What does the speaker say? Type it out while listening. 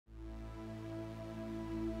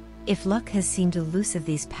If luck has seemed elusive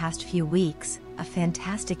these past few weeks, a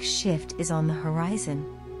fantastic shift is on the horizon.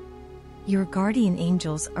 Your guardian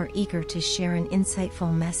angels are eager to share an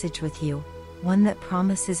insightful message with you, one that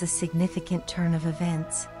promises a significant turn of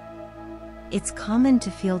events. It's common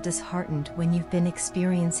to feel disheartened when you've been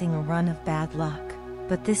experiencing a run of bad luck,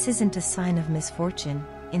 but this isn't a sign of misfortune.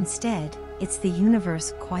 Instead, it's the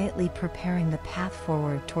universe quietly preparing the path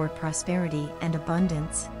forward toward prosperity and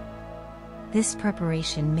abundance. This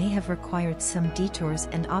preparation may have required some detours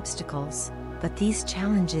and obstacles, but these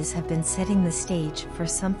challenges have been setting the stage for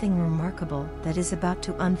something remarkable that is about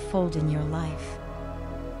to unfold in your life.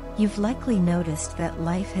 You've likely noticed that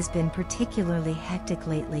life has been particularly hectic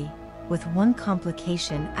lately, with one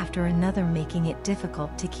complication after another making it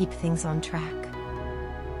difficult to keep things on track.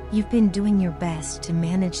 You've been doing your best to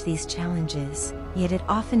manage these challenges, yet it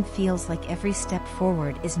often feels like every step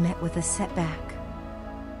forward is met with a setback.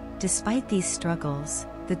 Despite these struggles,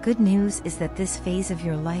 the good news is that this phase of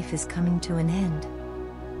your life is coming to an end.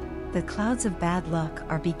 The clouds of bad luck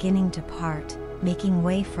are beginning to part, making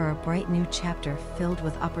way for a bright new chapter filled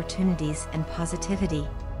with opportunities and positivity.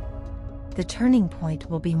 The turning point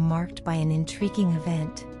will be marked by an intriguing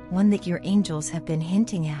event, one that your angels have been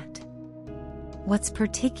hinting at. What's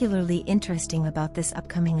particularly interesting about this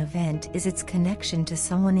upcoming event is its connection to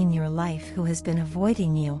someone in your life who has been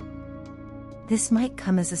avoiding you. This might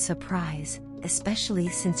come as a surprise, especially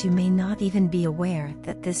since you may not even be aware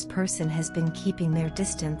that this person has been keeping their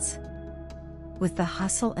distance. With the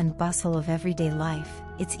hustle and bustle of everyday life,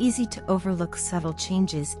 it's easy to overlook subtle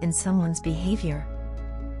changes in someone's behavior.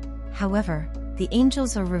 However, the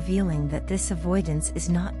angels are revealing that this avoidance is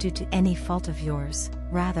not due to any fault of yours,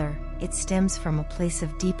 rather, it stems from a place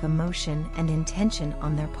of deep emotion and intention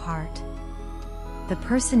on their part. The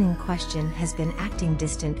person in question has been acting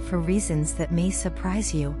distant for reasons that may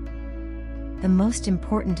surprise you. The most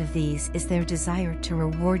important of these is their desire to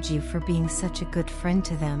reward you for being such a good friend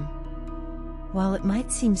to them. While it might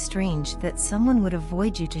seem strange that someone would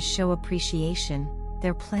avoid you to show appreciation,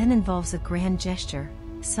 their plan involves a grand gesture,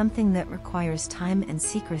 something that requires time and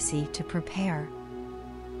secrecy to prepare.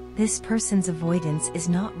 This person's avoidance is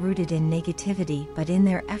not rooted in negativity but in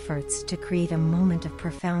their efforts to create a moment of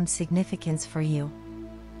profound significance for you.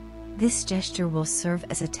 This gesture will serve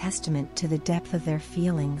as a testament to the depth of their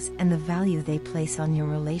feelings and the value they place on your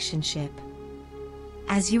relationship.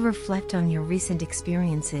 As you reflect on your recent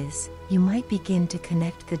experiences, you might begin to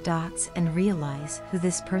connect the dots and realize who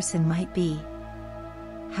this person might be.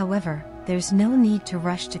 However, there's no need to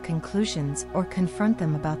rush to conclusions or confront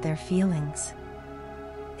them about their feelings.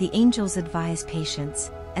 The angels advise patience,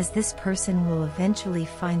 as this person will eventually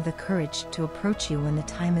find the courage to approach you when the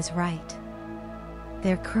time is right.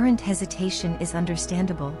 Their current hesitation is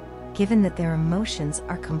understandable, given that their emotions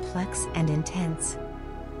are complex and intense.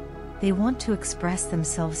 They want to express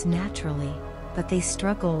themselves naturally, but they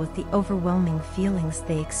struggle with the overwhelming feelings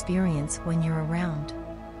they experience when you're around.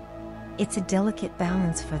 It's a delicate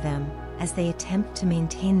balance for them, as they attempt to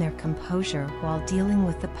maintain their composure while dealing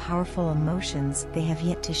with the powerful emotions they have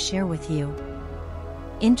yet to share with you.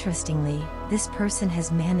 Interestingly, this person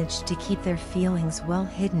has managed to keep their feelings well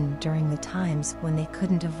hidden during the times when they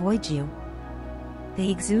couldn't avoid you.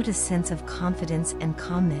 They exude a sense of confidence and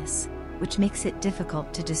calmness, which makes it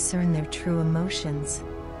difficult to discern their true emotions.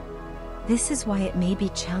 This is why it may be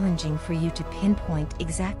challenging for you to pinpoint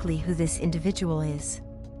exactly who this individual is.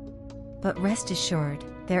 But rest assured,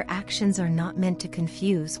 their actions are not meant to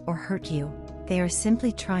confuse or hurt you. They are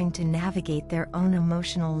simply trying to navigate their own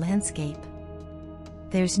emotional landscape.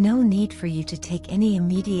 There's no need for you to take any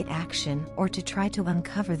immediate action or to try to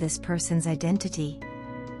uncover this person's identity.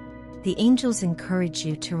 The angels encourage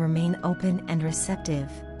you to remain open and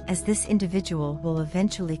receptive, as this individual will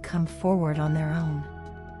eventually come forward on their own.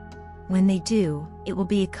 When they do, it will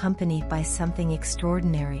be accompanied by something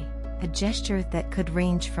extraordinary, a gesture that could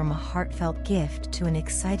range from a heartfelt gift to an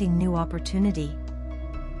exciting new opportunity.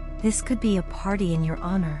 This could be a party in your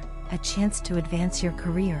honor, a chance to advance your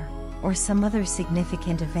career, or some other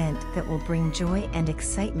significant event that will bring joy and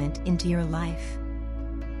excitement into your life.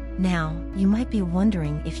 Now, you might be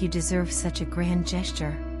wondering if you deserve such a grand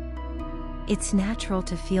gesture. It's natural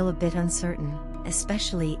to feel a bit uncertain,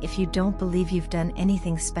 especially if you don't believe you've done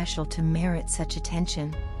anything special to merit such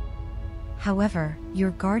attention. However, your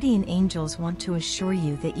guardian angels want to assure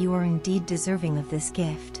you that you are indeed deserving of this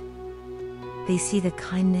gift. They see the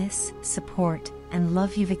kindness, support, and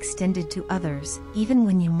love you've extended to others, even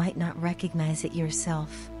when you might not recognize it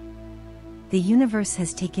yourself. The universe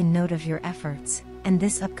has taken note of your efforts, and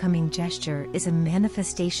this upcoming gesture is a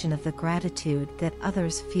manifestation of the gratitude that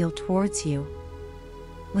others feel towards you.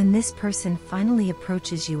 When this person finally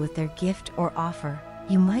approaches you with their gift or offer,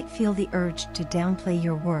 you might feel the urge to downplay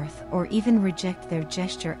your worth or even reject their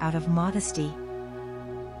gesture out of modesty.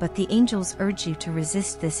 But the angels urge you to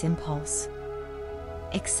resist this impulse.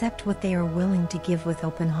 Accept what they are willing to give with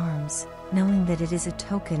open arms, knowing that it is a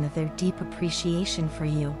token of their deep appreciation for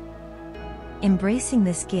you. Embracing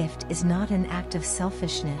this gift is not an act of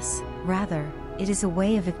selfishness, rather, it is a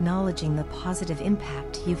way of acknowledging the positive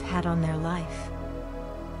impact you've had on their life.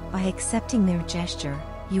 By accepting their gesture,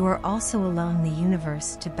 you are also allowing the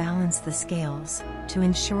universe to balance the scales, to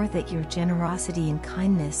ensure that your generosity and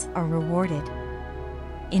kindness are rewarded.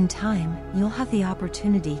 In time, you'll have the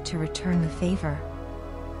opportunity to return the favor.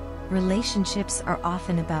 Relationships are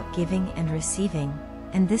often about giving and receiving,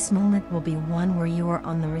 and this moment will be one where you are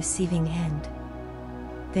on the receiving end.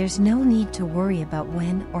 There's no need to worry about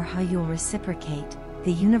when or how you'll reciprocate.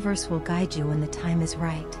 The universe will guide you when the time is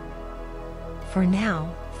right. For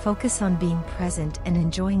now, focus on being present and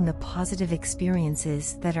enjoying the positive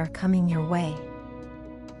experiences that are coming your way.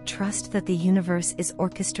 Trust that the universe is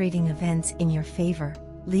orchestrating events in your favor,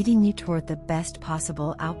 leading you toward the best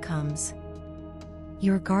possible outcomes.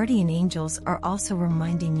 Your guardian angels are also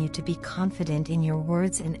reminding you to be confident in your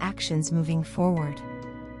words and actions moving forward.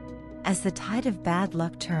 As the tide of bad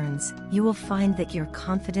luck turns, you will find that your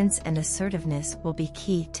confidence and assertiveness will be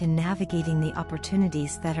key to navigating the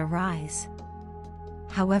opportunities that arise.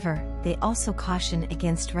 However, they also caution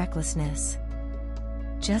against recklessness.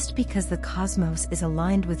 Just because the cosmos is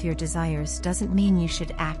aligned with your desires doesn't mean you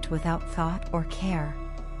should act without thought or care.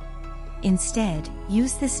 Instead,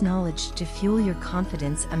 use this knowledge to fuel your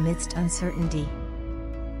confidence amidst uncertainty.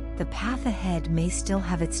 The path ahead may still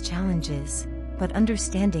have its challenges, but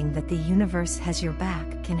understanding that the universe has your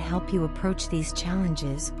back can help you approach these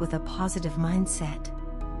challenges with a positive mindset.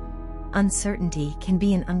 Uncertainty can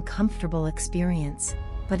be an uncomfortable experience,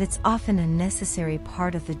 but it's often a necessary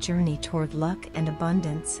part of the journey toward luck and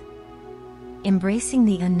abundance. Embracing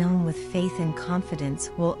the unknown with faith and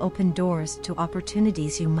confidence will open doors to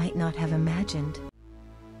opportunities you might not have imagined.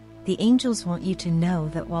 The angels want you to know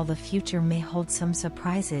that while the future may hold some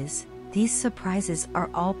surprises, these surprises are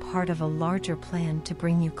all part of a larger plan to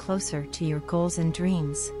bring you closer to your goals and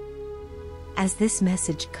dreams. As this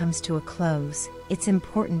message comes to a close, it's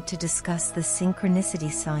important to discuss the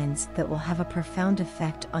synchronicity signs that will have a profound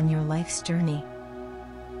effect on your life's journey.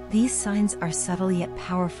 These signs are subtle yet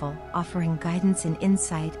powerful, offering guidance and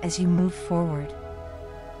insight as you move forward.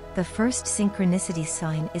 The first synchronicity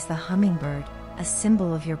sign is the hummingbird, a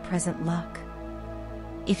symbol of your present luck.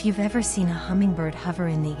 If you've ever seen a hummingbird hover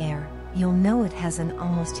in the air, you'll know it has an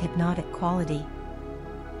almost hypnotic quality.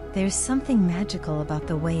 There's something magical about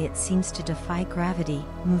the way it seems to defy gravity,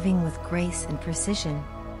 moving with grace and precision.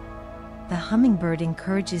 The hummingbird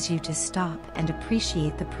encourages you to stop and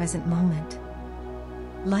appreciate the present moment.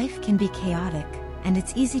 Life can be chaotic, and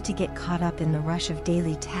it's easy to get caught up in the rush of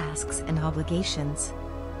daily tasks and obligations.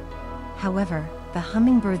 However, the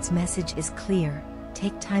hummingbird's message is clear: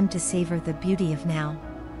 take time to savor the beauty of now.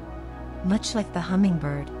 Much like the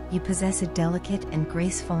hummingbird, you possess a delicate and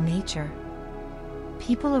graceful nature.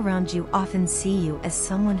 People around you often see you as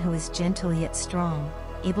someone who is gentle yet strong,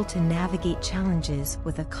 able to navigate challenges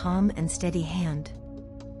with a calm and steady hand.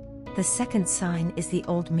 The second sign is the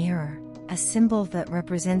old mirror, a symbol that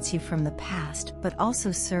represents you from the past but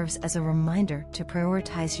also serves as a reminder to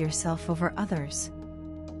prioritize yourself over others.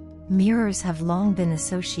 Mirrors have long been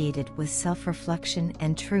associated with self-reflection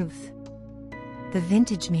and truth. The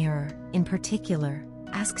vintage mirror, in particular,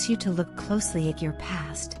 asks you to look closely at your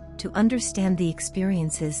past, to understand the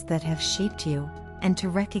experiences that have shaped you, and to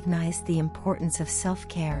recognize the importance of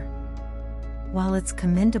self-care. While it's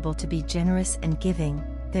commendable to be generous and giving,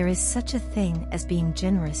 there is such a thing as being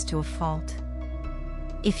generous to a fault.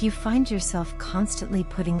 If you find yourself constantly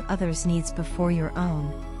putting others' needs before your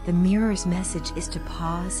own, the mirror's message is to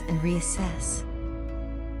pause and reassess.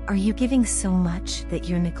 Are you giving so much that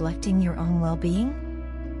you're neglecting your own well-being?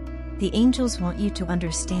 The angels want you to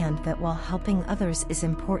understand that while helping others is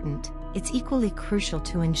important, it's equally crucial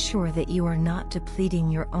to ensure that you are not depleting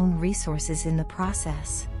your own resources in the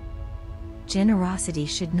process. Generosity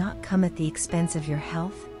should not come at the expense of your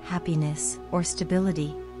health, happiness, or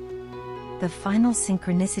stability. The final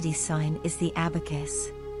synchronicity sign is the abacus.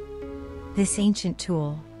 This ancient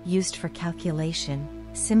tool, used for calculation,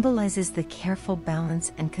 symbolizes the careful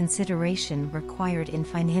balance and consideration required in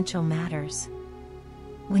financial matters.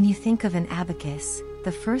 When you think of an abacus,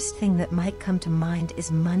 the first thing that might come to mind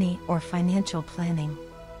is money or financial planning.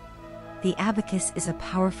 The abacus is a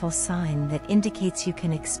powerful sign that indicates you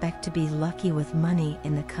can expect to be lucky with money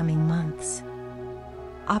in the coming months.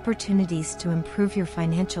 Opportunities to improve your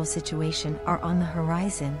financial situation are on the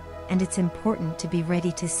horizon, and it's important to be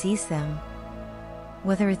ready to seize them.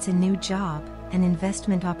 Whether it's a new job, an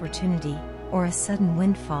investment opportunity, or a sudden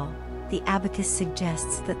windfall, the abacus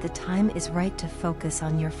suggests that the time is right to focus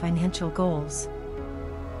on your financial goals.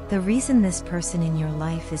 The reason this person in your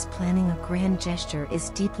life is planning a grand gesture is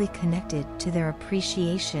deeply connected to their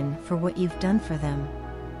appreciation for what you've done for them.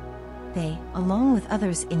 They, along with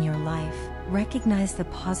others in your life, recognize the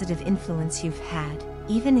positive influence you've had,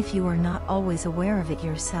 even if you are not always aware of it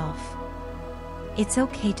yourself. It's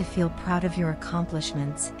okay to feel proud of your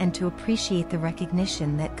accomplishments and to appreciate the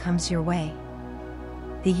recognition that comes your way.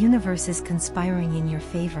 The universe is conspiring in your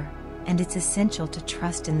favor, and it's essential to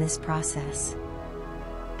trust in this process.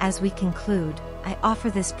 As we conclude, I offer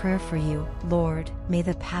this prayer for you. Lord, may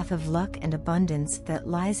the path of luck and abundance that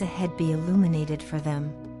lies ahead be illuminated for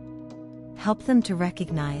them. Help them to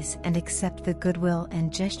recognize and accept the goodwill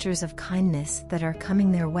and gestures of kindness that are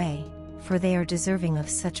coming their way, for they are deserving of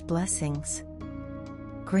such blessings.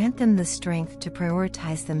 Grant them the strength to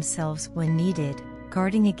prioritize themselves when needed,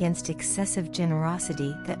 guarding against excessive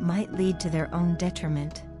generosity that might lead to their own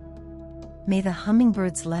detriment. May the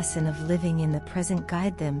hummingbird's lesson of living in the present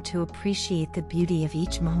guide them to appreciate the beauty of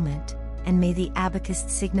each moment, and may the abacus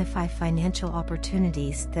signify financial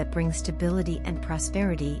opportunities that bring stability and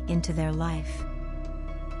prosperity into their life.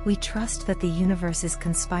 We trust that the universe is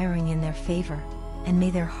conspiring in their favor, and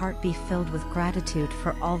may their heart be filled with gratitude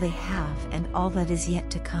for all they have and all that is yet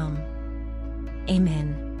to come.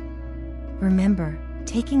 Amen. Remember,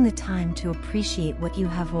 taking the time to appreciate what you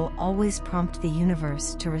have will always prompt the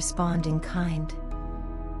universe to respond in kind.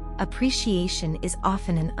 Appreciation is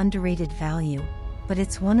often an underrated value, but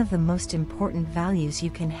it's one of the most important values you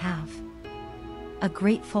can have. A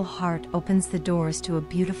grateful heart opens the doors to a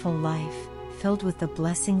beautiful life, filled with the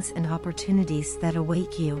blessings and opportunities that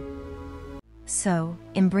await you. So,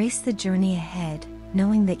 embrace the journey ahead,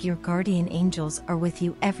 knowing that your guardian angels are with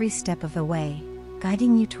you every step of the way,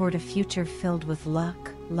 guiding you toward a future filled with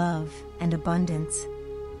luck, love, and abundance.